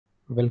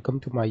Welcome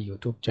to my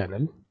YouTube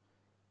channel.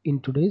 In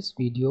today's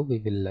video we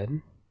will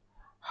learn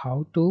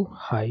how to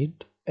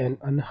hide and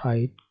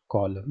unhide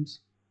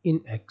columns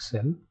in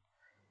Excel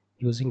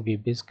using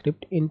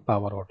VbScript in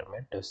Power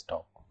Automate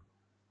Desktop.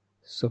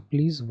 So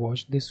please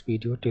watch this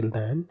video till the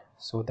end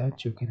so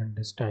that you can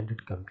understand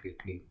it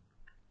completely.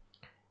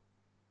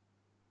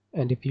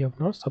 And if you have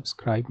not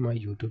subscribed my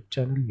YouTube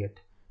channel yet,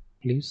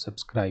 please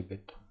subscribe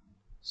it.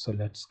 So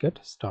let's get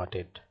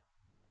started.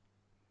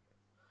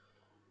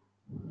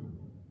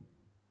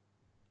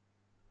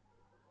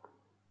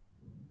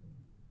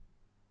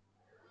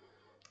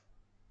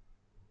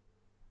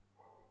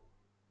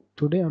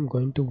 Today I'm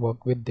going to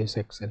work with this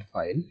Excel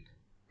file,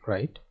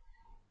 right?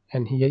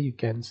 And here you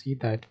can see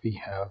that we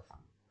have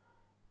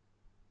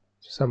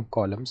some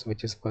columns,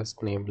 which is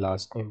first name,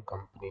 last name,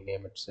 company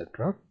name,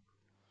 etc.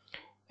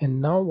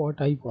 And now what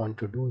I want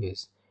to do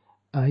is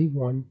I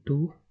want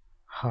to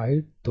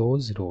hide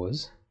those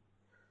rows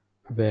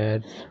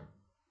where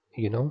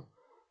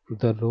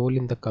the role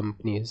in the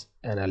company is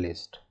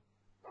analyst,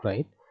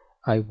 right?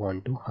 I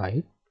want to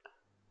hide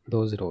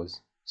those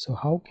rows. So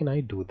how can I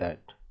do that?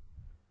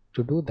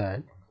 To do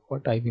that,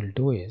 what I will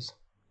do is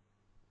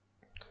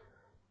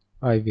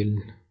I will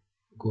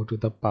go to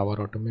the Power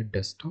Automate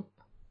Desktop,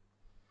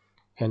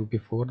 and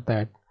before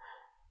that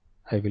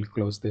I will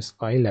close this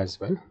file as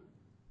well.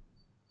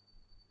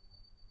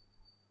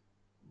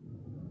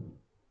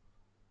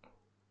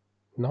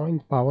 Now in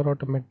Power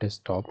Automate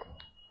Desktop,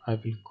 I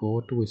will go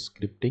to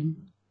scripting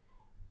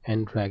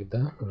and drag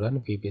the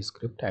run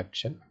VbScript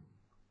action.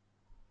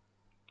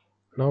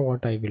 Now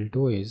what I will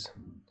do is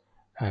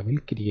I will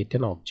create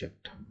an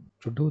object.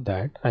 To do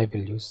that, I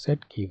will use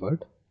set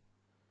keyword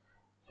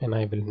and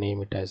I will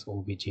name it as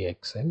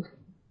objxl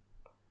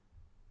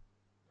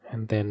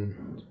and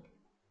then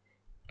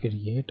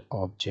create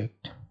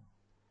object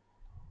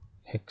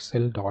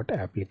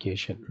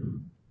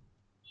excel.application.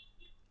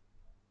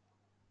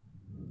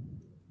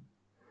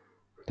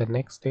 The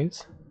next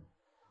is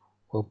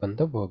open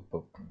the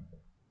workbook.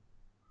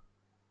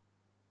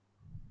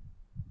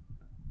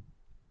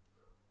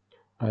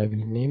 I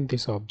will name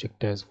this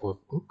object as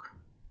workbook.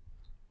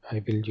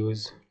 I will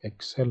use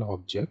Excel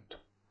object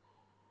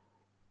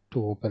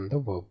to open the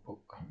workbook.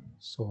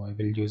 So I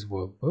will use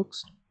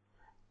workbooks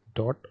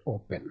dot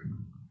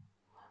open,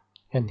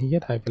 and here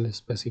I will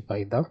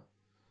specify the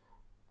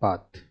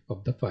path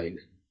of the file.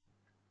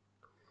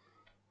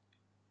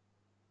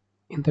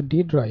 In the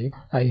D drive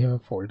I have a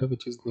folder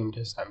which is named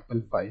as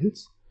sample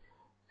files,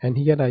 and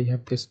here I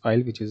have this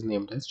file which is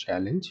named as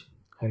challenge.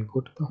 I'll go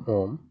to the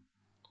home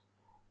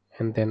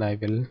and then I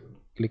will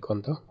click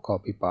on the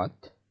copy path.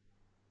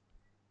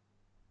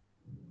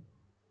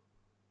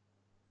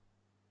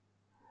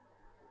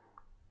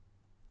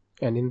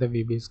 And in the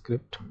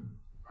VbScript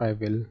I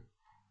will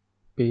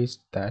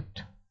paste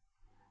that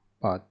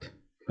path,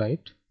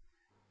 right?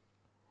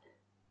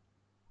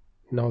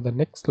 Now the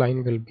next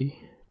line will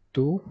be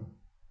to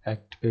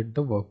activate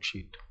the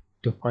worksheet,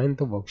 to find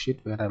the worksheet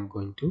where I'm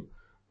going to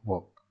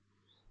work.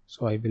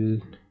 So I will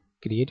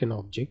create an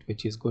object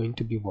which is going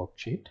to be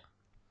worksheet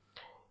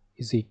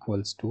is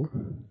equals to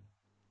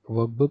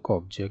workbook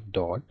object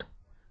dot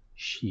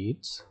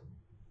sheets,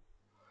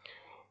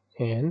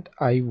 and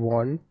I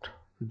want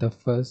the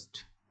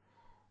first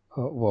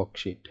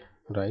worksheet,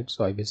 right?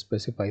 So I will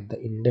specify the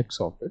index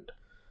of it.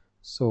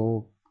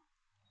 So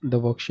the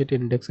worksheet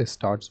index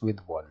starts with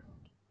 1,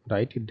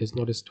 right? It does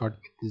not start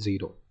with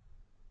 0.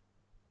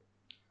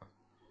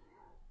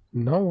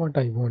 Now what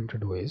I want to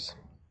do is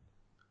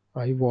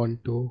I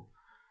want to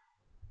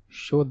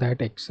show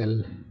that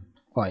Excel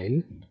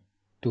file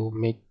to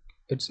make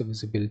its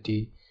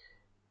visibility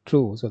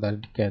true so that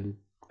it can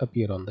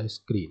appear on the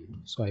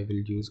screen. So I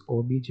will use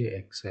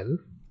objxl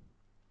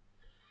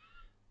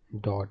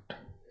dot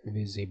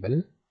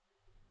visible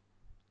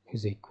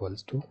is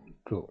equals to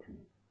true.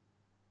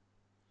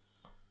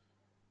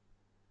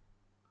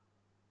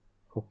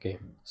 Okay,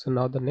 so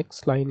now the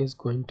next line is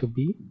going to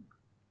be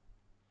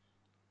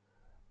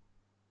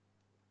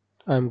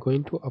I'm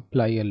going to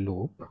apply a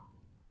loop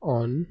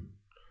on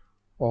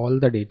all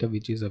the data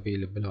which is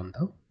available on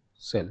the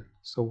cell.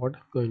 So what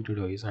I'm going to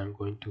do is I'm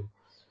going to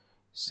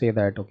say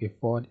that okay,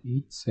 for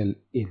each cell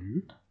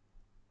in,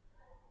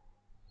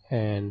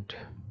 and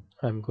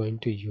I'm going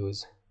to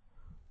use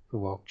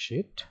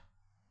worksheet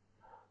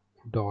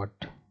dot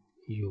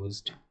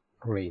used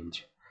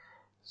range.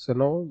 So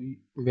now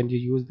when you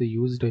use the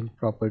used range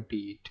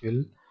property, it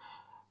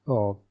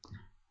will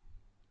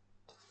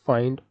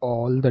find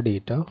all the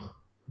data,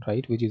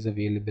 right, which is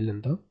available in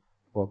the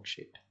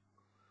worksheet,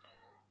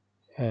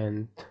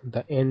 and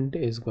the end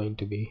is going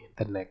to be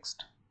the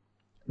next.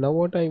 Now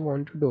what I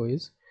want to do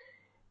is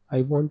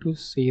I want to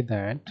say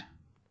that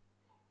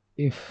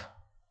if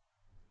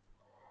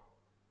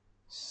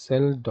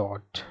cell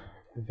dot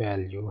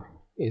value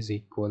is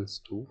equals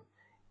to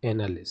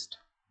analyst,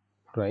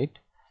 right?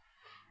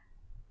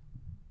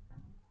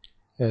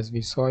 As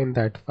we saw in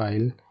that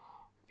file,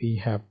 we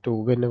have to,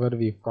 whenever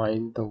we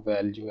find the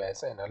value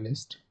as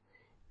analyst,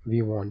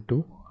 we want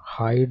to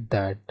hide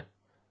that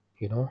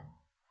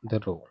the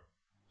row.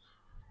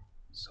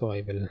 So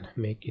I will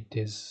make it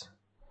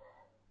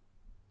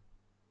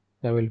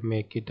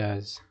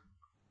as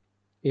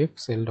if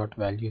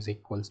cell.value is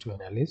equals to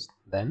analyst,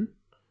 then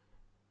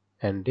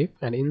and if,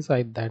 and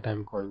inside that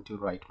I'm going to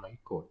write my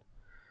code.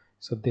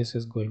 So this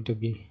is going to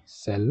be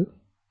cell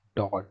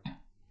dot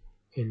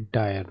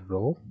entire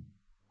row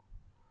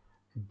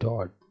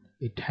dot,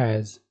 it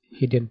has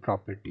hidden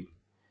property,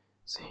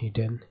 so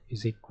hidden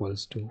is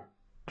equals to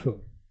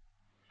true,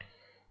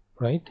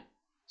 right?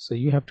 So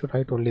you have to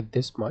write only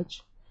this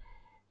much.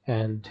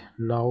 And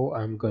now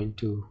I'm going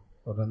to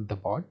run the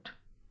bot.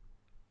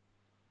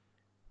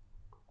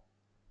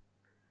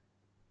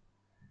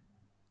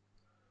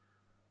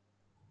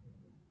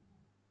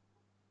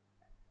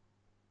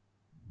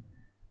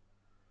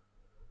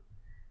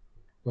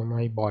 So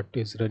my bot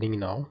is running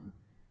now.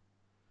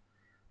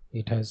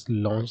 It has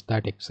launched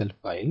that Excel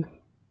file.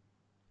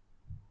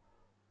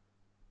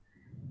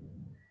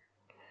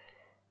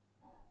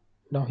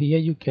 Now here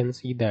you can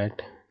see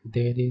that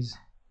there is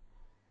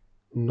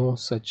no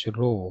such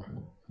row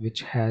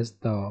which has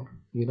the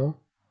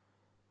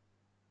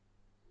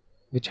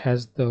which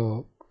has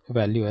the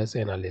value as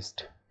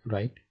analyst,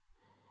 right?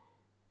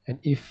 And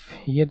if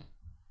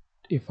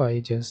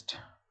I just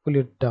pull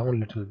it down a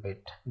little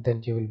bit,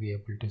 then you will be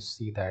able to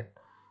see that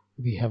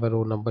we have a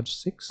row number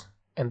 6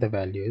 and the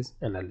value is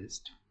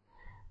analyst.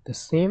 The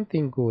same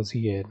thing goes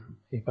here.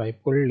 If I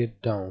pull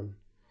it down,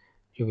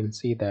 you will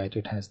see that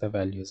it has the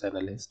values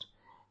analyst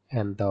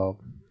and the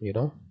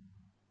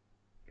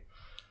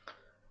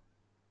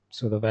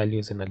so the value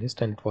is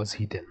analyst and it was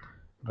hidden,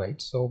 right?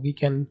 So we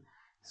can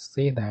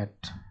say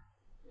that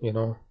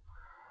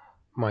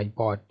my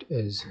bot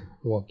is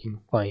working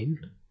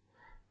fine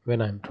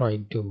when I'm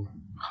trying to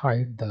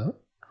hide the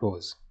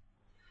rows,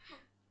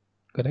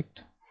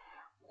 correct?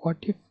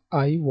 What if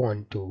I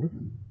want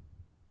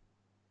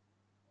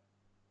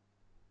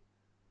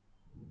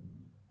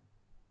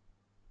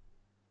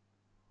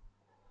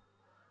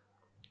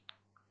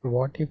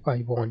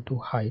to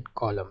hide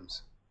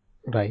columns,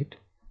 right?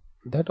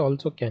 That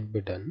also can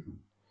be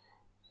done.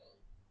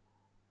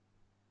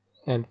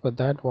 And for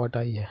that, what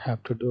I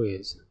have to do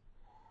is,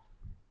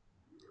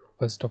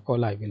 first of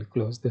all, I will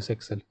close this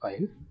Excel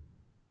file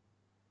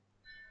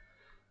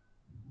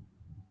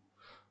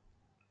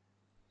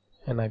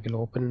and I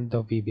will open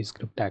the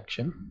VbScript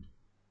action.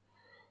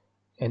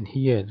 And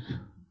here,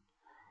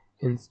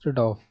 instead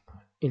of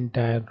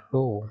entire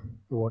row,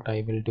 what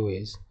I will do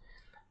is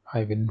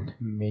I will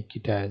make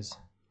it as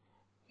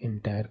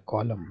entire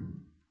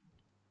column.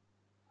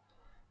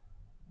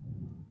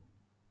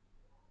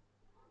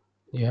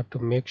 You have to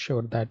make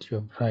sure that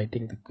you're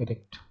writing the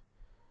correct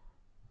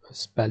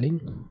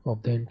spelling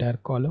of the entire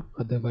column,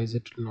 otherwise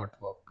it will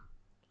not work.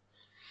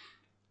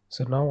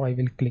 So now I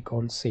will click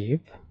on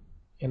save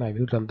and I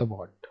will run the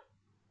bot.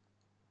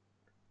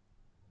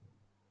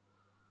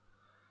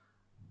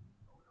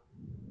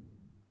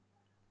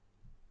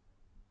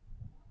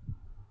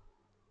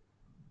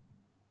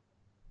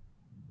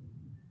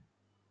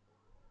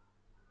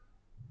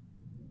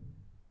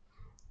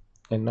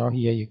 And now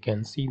here you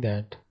can see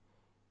that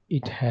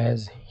it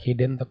has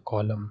hidden the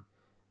column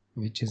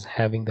which is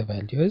having the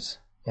values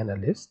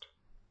analyst,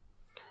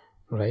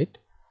 right?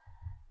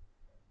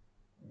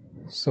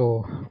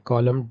 So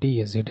column D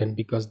is hidden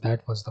because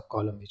that was the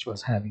column which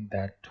was having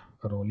that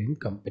role in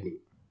company,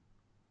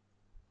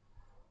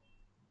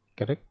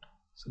 correct?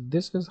 So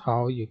this is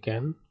how you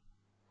can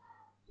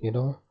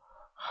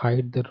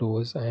hide the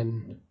rows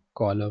and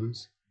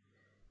columns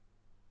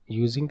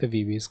using the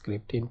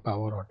VbScript in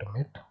Power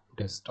Automate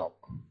desktop.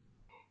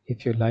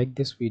 If you like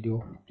this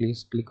video,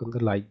 please click on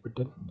the like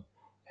button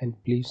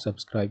and please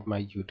subscribe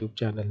my YouTube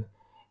channel.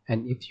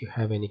 And if you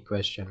have any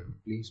question,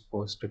 please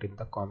post it in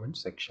the comment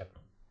section.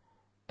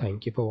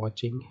 Thank you for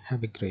watching.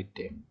 Have a great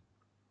day.